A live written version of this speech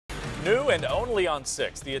New and only on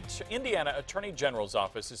 6, the Indiana Attorney General's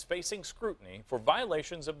office is facing scrutiny for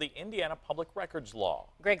violations of the Indiana Public Records Law.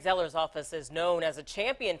 Greg Zeller's office is known as a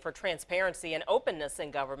champion for transparency and openness in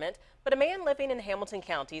government, but a man living in Hamilton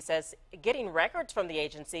County says getting records from the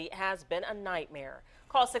agency has been a nightmare.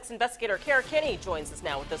 Call 6 investigator Kara Kinney joins us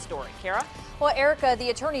now with the story. Kara? Well, Erica, the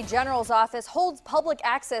Attorney General's office holds public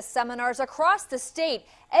access seminars across the state,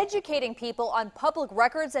 educating people on public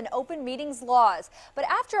records and open meetings laws. But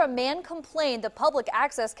after a man complained, the public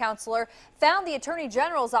access counselor found the Attorney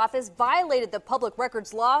General's office violated the public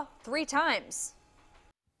records law 3 times.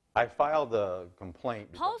 I filed a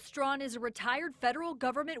complaint. Paul Strawn is a retired federal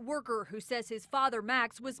government worker who says his father,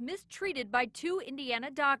 Max, was mistreated by 2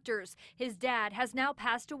 Indiana doctors. His dad has now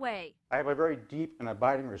passed away. I have a very deep and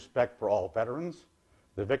abiding respect for all veterans.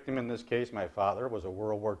 The victim in this case, my father, was a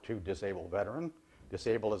World War II disabled veteran,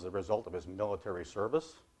 disabled as a result of his military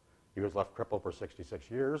service. He was left crippled for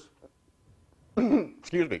 66 years.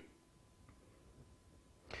 Excuse me.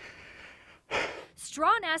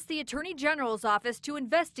 Strawn asked the Attorney General's office to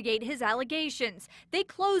investigate his allegations. They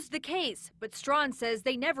closed the case, but Strawn says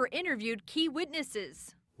they never interviewed key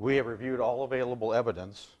witnesses. We have reviewed all available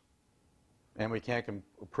evidence, and we can't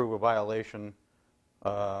prove a violation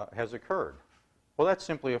has occurred. Well, that's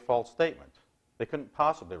simply a false statement. They couldn't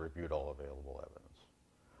possibly have reviewed all available evidence.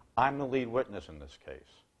 I'm the lead witness in this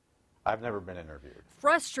case. I've never been interviewed.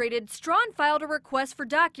 Frustrated, Strawn filed a request for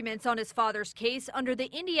documents on his father's case under the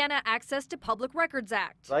Indiana Access to Public Records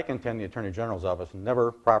Act. I contend the Attorney General's office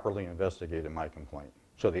never properly investigated my complaint.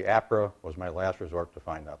 So the APRA was my last resort to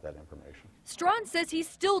find out that information. Strawn says he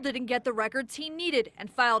still didn't get the records he needed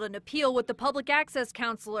and filed an appeal with the Public Access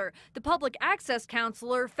Counselor. The Public Access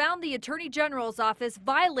Counselor found the Attorney General's office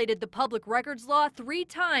violated the public records law 3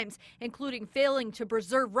 times, including failing to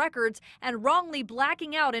preserve records and wrongly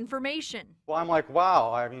blacking out information. Well, I'm like,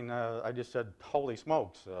 wow. I mean, I just said, holy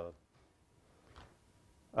smokes.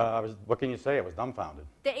 What can you say? I was dumbfounded.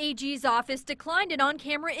 The AG's office declined an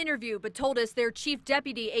on-camera interview, but told us their chief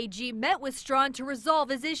deputy AG met with Strawn to resolve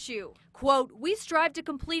his issue. Quote, "We strive to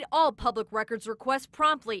complete all public records requests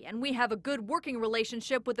promptly, and we have a good working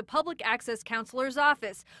relationship with the Public Access Counselor's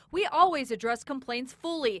office. We always address complaints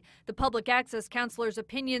fully. The Public Access Counselor's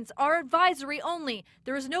opinions are advisory only.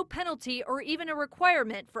 There is no penalty or even a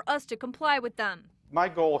requirement for us to comply with them." My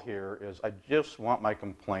goal here is I just want my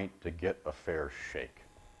complaint to get a fair shake.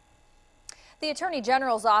 The Attorney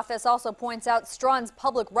General's office also points out Strawn's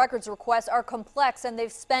public records requests are complex and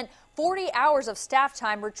they've spent 40 hours of staff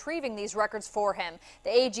time retrieving these records for him.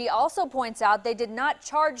 The AG also points out they did not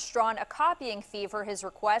charge Strawn a copying fee for his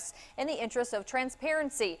requests in the interest of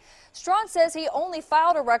transparency. Strawn says he only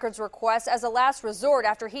filed a records request as a last resort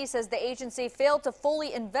after he says the agency failed to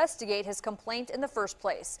fully investigate his complaint in the first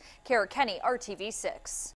place. Kara Kinney, RTV6.